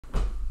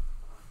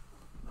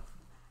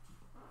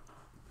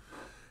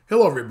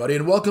Hello, everybody,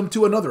 and welcome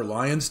to another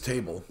Lion's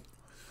Table.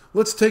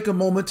 Let's take a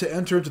moment to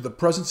enter into the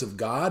presence of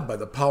God by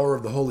the power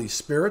of the Holy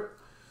Spirit.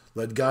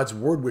 Let God's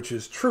Word, which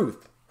is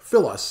truth,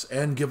 fill us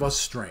and give us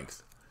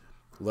strength.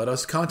 Let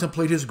us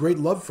contemplate His great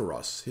love for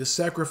us, His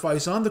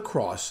sacrifice on the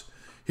cross,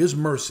 His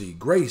mercy,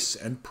 grace,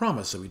 and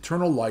promise of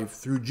eternal life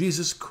through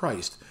Jesus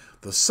Christ,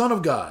 the Son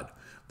of God,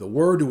 the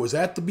Word who was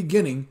at the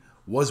beginning,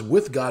 was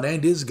with God,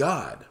 and is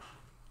God.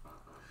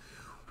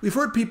 We've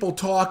heard people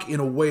talk in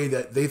a way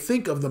that they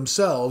think of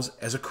themselves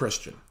as a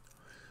Christian,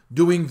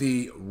 doing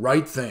the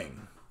right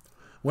thing.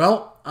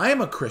 Well, I am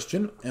a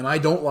Christian, and I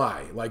don't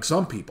lie, like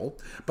some people,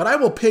 but I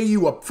will pay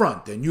you up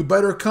front, and you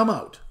better come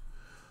out.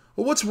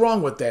 Well, what's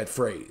wrong with that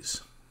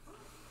phrase?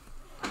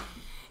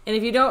 And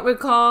if you don't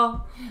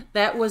recall,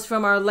 that was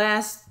from our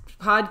last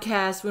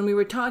podcast when we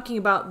were talking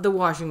about the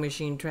washing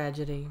machine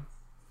tragedy.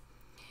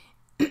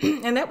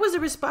 And that was a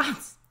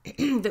response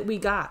that we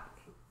got.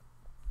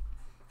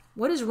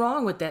 What is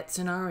wrong with that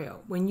scenario?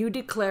 When you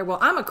declare, well,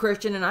 I'm a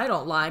Christian and I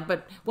don't lie,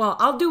 but, well,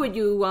 I'll do what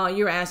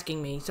you're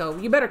asking me, so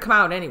you better come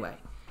out anyway.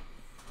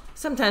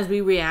 Sometimes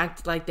we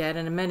react like that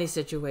in many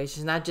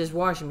situations, not just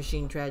washing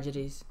machine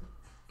tragedies.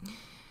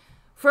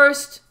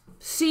 First,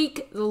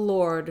 seek the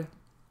Lord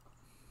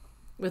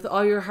with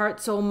all your heart,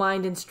 soul,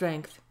 mind, and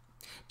strength.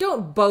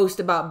 Don't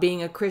boast about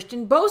being a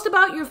Christian. Boast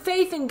about your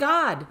faith in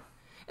God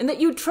and that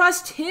you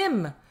trust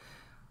Him.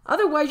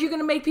 Otherwise, you're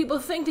going to make people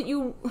think that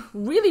you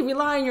really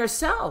rely on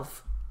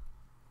yourself.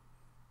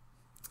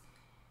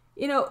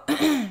 You know,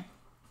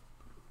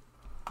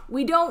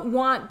 we don't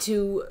want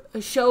to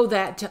show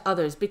that to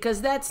others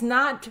because that's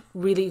not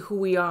really who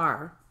we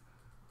are.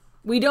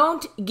 We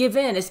don't give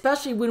in,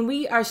 especially when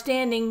we are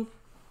standing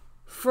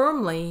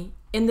firmly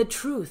in the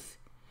truth.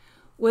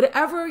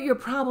 Whatever your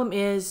problem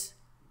is,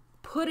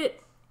 put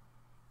it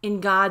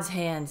in God's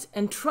hands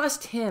and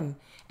trust Him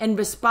and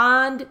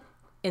respond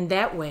in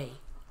that way.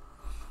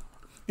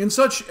 In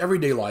such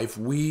everyday life,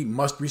 we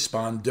must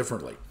respond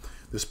differently.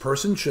 This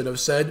person should have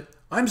said,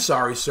 "I'm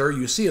sorry, sir,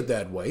 you see it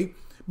that way,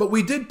 but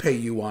we did pay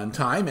you on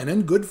time and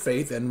in good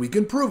faith, and we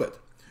can prove it.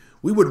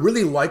 We would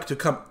really like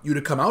you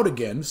to come out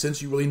again,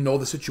 since you really know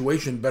the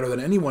situation better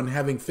than anyone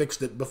having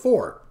fixed it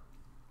before.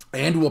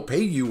 And we'll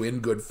pay you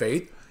in good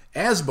faith,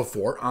 as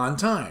before, on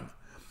time."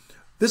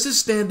 This is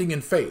standing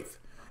in faith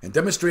and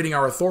demonstrating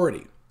our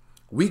authority.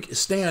 We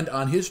stand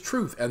on His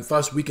truth, and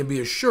thus we can be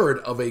assured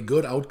of a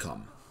good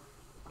outcome.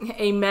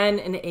 Amen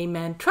and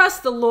amen.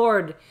 Trust the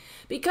Lord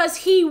because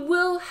He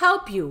will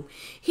help you.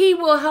 He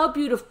will help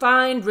you to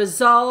find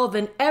resolve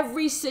in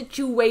every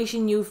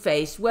situation you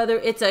face, whether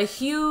it's a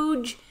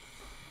huge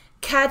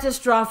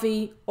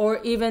catastrophe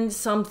or even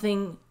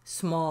something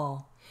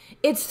small.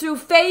 It's through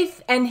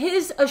faith and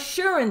His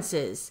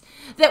assurances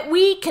that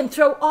we can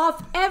throw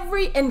off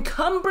every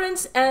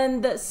encumbrance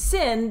and the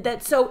sin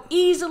that so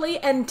easily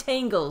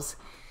entangles,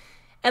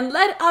 and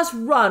let us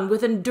run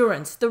with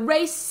endurance the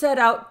race set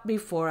out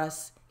before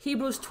us.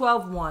 Hebrews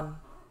 12:1.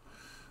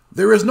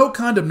 There is no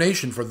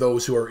condemnation for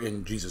those who are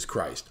in Jesus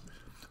Christ.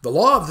 The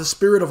law of the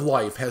Spirit of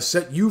life has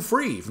set you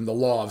free from the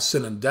law of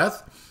sin and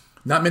death.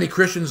 Not many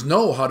Christians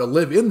know how to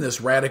live in this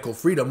radical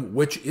freedom,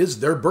 which is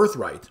their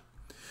birthright.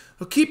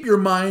 So keep your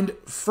mind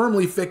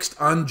firmly fixed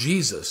on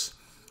Jesus.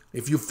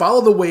 If you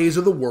follow the ways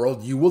of the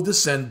world, you will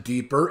descend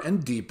deeper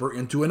and deeper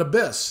into an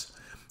abyss.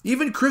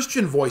 Even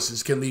Christian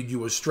voices can lead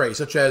you astray,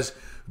 such as,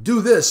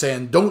 "Do this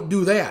and don't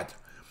do that.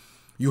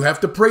 You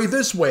have to pray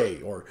this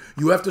way," or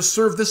 "You have to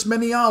serve this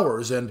many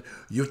hours," and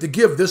 "You have to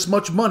give this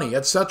much money,"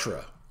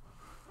 etc.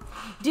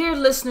 Dear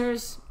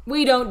listeners,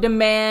 we don't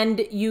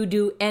demand you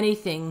do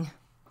anything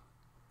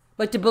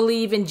but to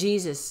believe in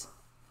Jesus.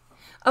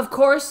 Of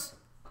course,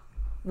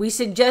 we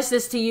suggest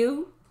this to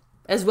you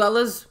as well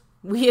as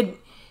we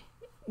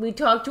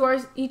talk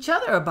to each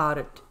other about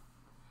it,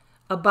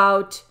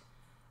 about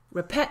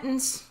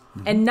repentance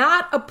and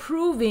not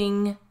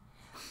approving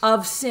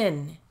of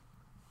sin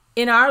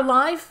in our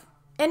life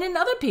and in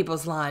other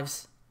people's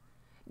lives.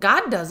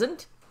 God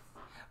doesn't.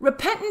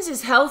 Repentance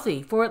is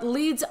healthy, for it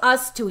leads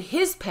us to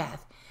His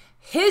path,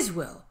 His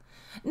will,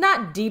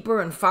 not deeper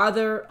and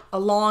farther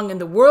along in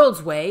the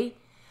world's way.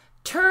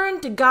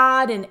 Turn to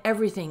God in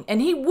everything,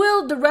 and He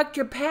will direct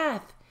your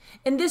path.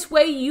 In this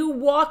way, you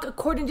walk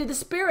according to the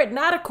Spirit,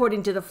 not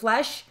according to the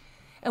flesh.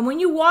 And when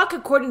you walk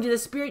according to the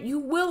Spirit, you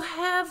will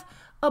have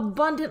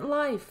abundant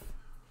life.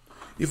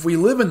 If we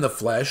live in the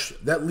flesh,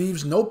 that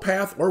leaves no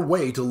path or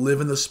way to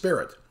live in the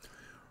Spirit.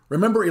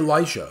 Remember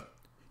Elisha.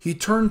 He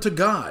turned to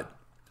God.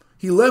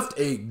 He left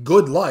a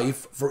good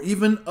life for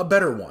even a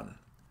better one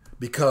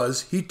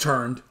because he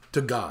turned to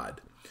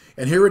God.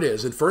 And here it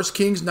is in 1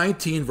 Kings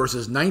 19,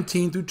 verses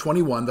 19 through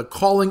 21, the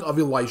calling of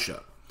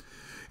Elisha.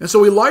 "And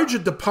so Elijah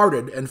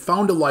departed and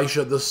found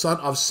Elisha the son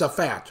of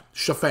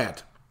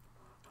Shaphat.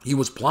 He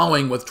was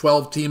plowing with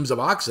 12 teams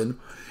of oxen,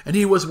 and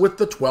he was with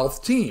the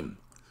 12th team.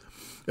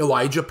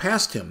 Elijah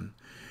passed him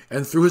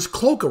and threw his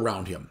cloak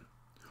around him.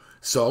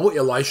 So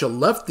Elisha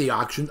left the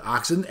oxen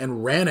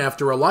and ran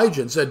after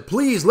Elijah and said,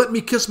 'Please let me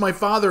kiss my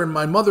father and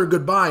my mother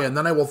goodbye, and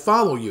then I will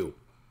follow you.'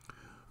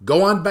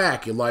 'Go on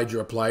back,' Elijah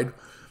replied,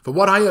 For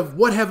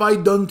what have I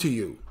done to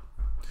you?"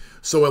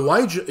 So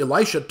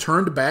Elisha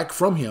turned back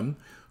from him,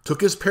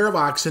 took his pair of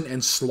oxen,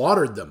 and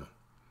slaughtered them.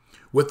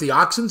 With the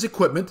oxen's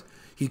equipment,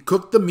 he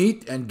cooked the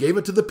meat and gave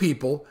it to the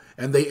people,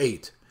 and they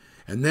ate.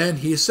 And then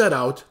he set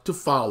out to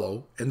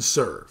follow and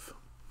serve.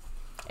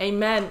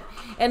 Amen.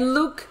 And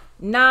Luke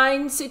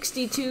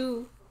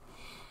 9:62,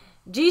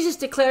 Jesus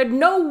declared,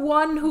 "No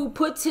one who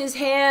puts his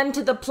hand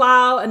to the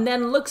plow and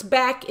then looks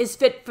back is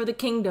fit for the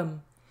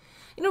kingdom."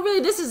 You know,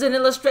 really, this is an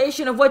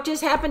illustration of what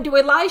just happened to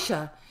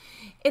Elisha.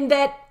 In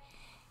that,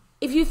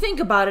 if you think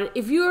about it,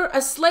 if you're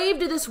a slave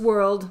to this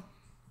world,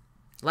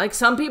 like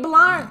some people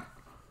are,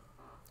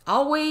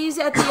 always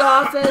at the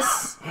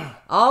office,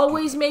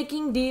 always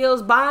making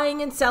deals,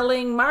 buying and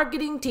selling,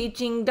 marketing,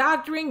 teaching,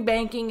 doctoring,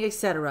 banking,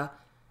 etc.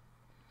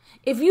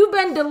 If you've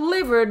been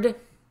delivered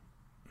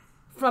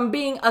from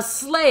being a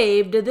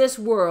slave to this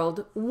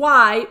world,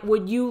 why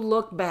would you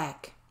look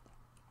back?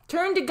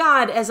 Turn to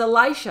God as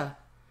Elisha,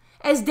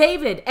 as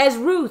David, as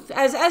Ruth,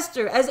 as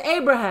Esther, as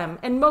Abraham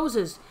and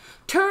Moses.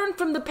 Turn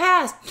from the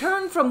past.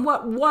 Turn from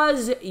what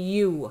was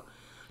you.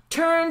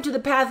 Turn to the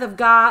path of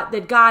God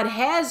that God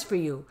has for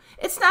you.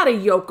 It's not a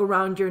yoke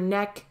around your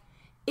neck.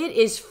 It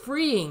is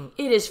freeing.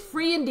 It is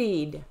free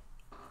indeed.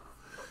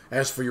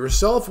 As for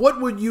yourself,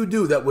 what would you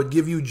do that would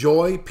give you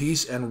joy,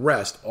 peace, and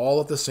rest all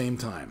at the same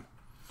time?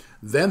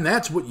 Then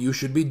that's what you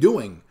should be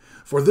doing,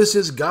 for this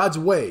is God's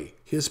way,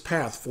 his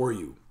path for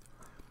you.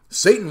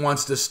 Satan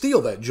wants to steal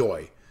that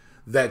joy,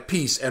 that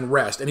peace and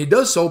rest, and he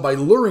does so by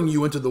luring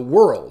you into the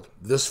world,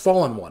 this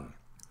fallen one.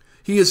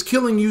 He is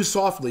killing you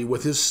softly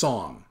with his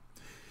song.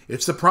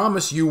 It's the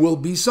promise you will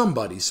be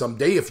somebody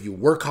someday if you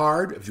work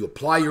hard, if you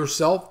apply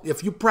yourself,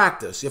 if you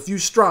practice, if you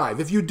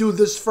strive, if you do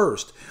this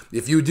first,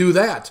 if you do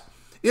that.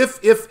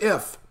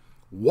 If.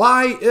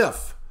 Why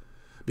if?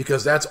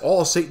 Because that's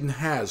all Satan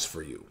has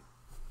for you.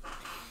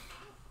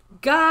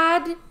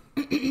 God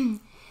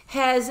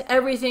has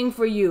everything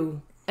for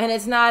you, and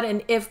it's not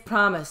an if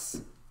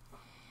promise.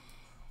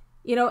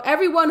 You know,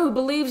 everyone who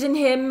believes in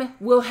him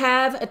will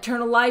have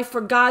eternal life, for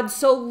God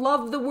so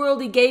loved the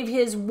world he gave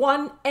his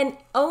one and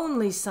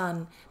only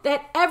Son,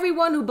 that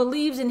everyone who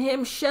believes in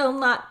him shall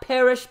not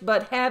perish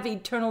but have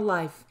eternal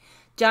life.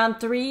 John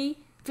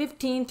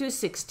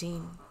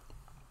 3:15-16.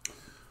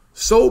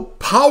 So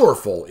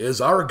powerful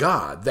is our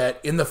God that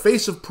in the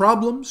face of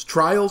problems,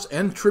 trials,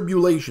 and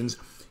tribulations,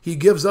 he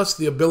gives us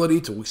the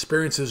ability to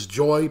experience his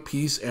joy,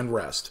 peace, and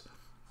rest.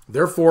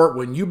 Therefore,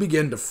 when you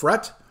begin to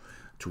fret,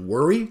 to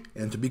worry,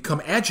 and to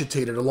become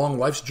agitated along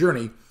life's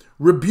journey,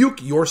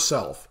 rebuke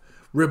yourself,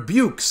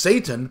 rebuke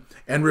Satan,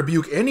 and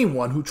rebuke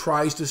anyone who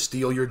tries to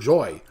steal your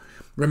joy.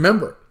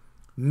 Remember,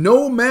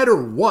 no matter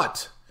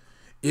what,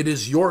 it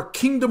is your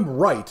kingdom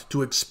right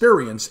to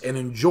experience and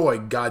enjoy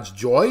God's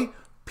joy,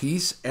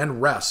 peace,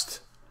 and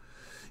rest.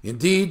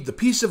 Indeed, the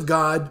peace of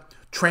God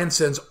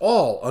transcends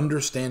all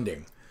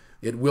understanding.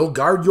 It will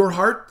guard your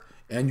heart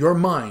and your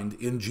mind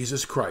in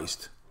Jesus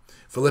Christ.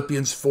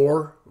 Philippians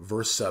 4,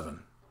 verse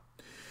 7.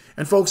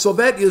 And folks, so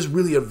that is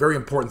really a very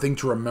important thing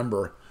to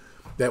remember,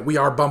 that we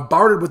are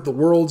bombarded with the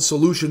world's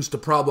solutions to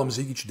problems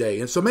each day.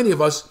 And so many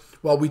of us,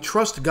 while we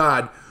trust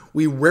God,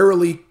 we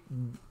rarely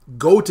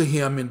go to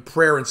him in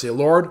prayer and say,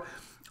 "Lord,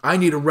 I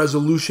need a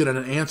resolution and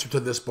an answer to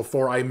this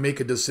before I make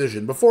a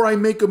decision, before I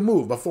make a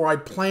move, before I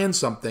plan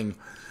something.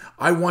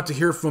 I want to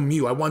hear from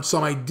you. I want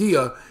some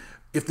idea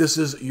if this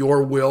is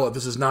your will, if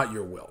this is not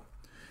your will."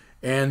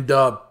 And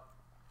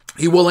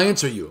he will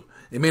answer you.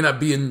 It may not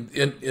be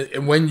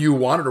in when you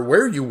want it or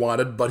where you want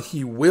it, but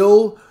he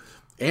will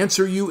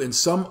answer you in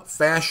some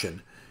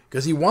fashion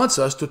because he wants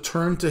us to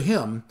turn to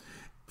him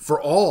for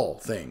all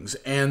things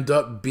and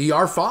be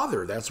our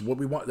Father. That's what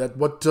we want. That's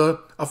what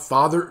a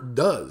father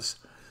does.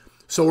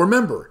 So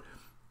remember,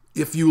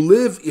 if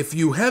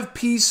you have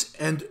peace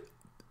and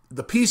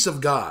the peace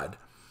of God,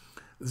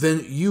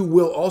 then you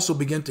will also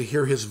begin to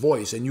hear his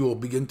voice and you will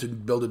begin to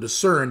be able to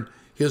discern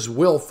his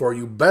will for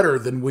you better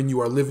than when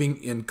you are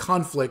living in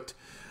conflict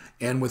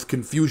and with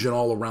confusion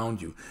all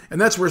around you.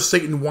 And that's where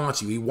Satan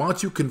wants you. He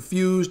wants you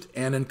confused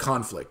and in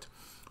conflict.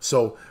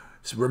 So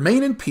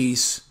remain in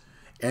peace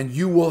and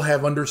you will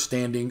have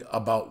understanding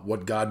about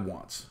what God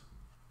wants.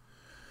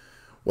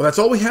 Well, that's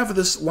all we have for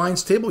this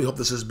Lions Table. We hope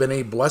this has been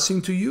a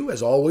blessing to you.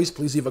 As always,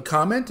 please leave a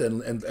comment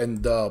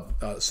and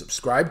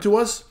subscribe to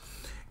us.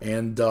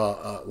 And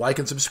like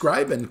and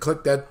subscribe and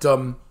click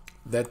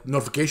that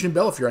notification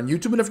bell if you're on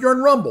YouTube. And if you're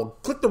on Rumble,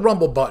 click the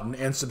Rumble button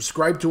and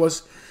subscribe to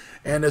us.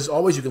 And as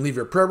always, you can leave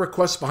your prayer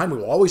requests behind. We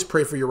will always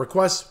pray for your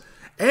requests.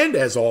 And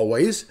as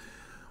always,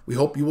 we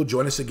hope you will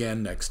join us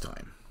again next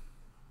time.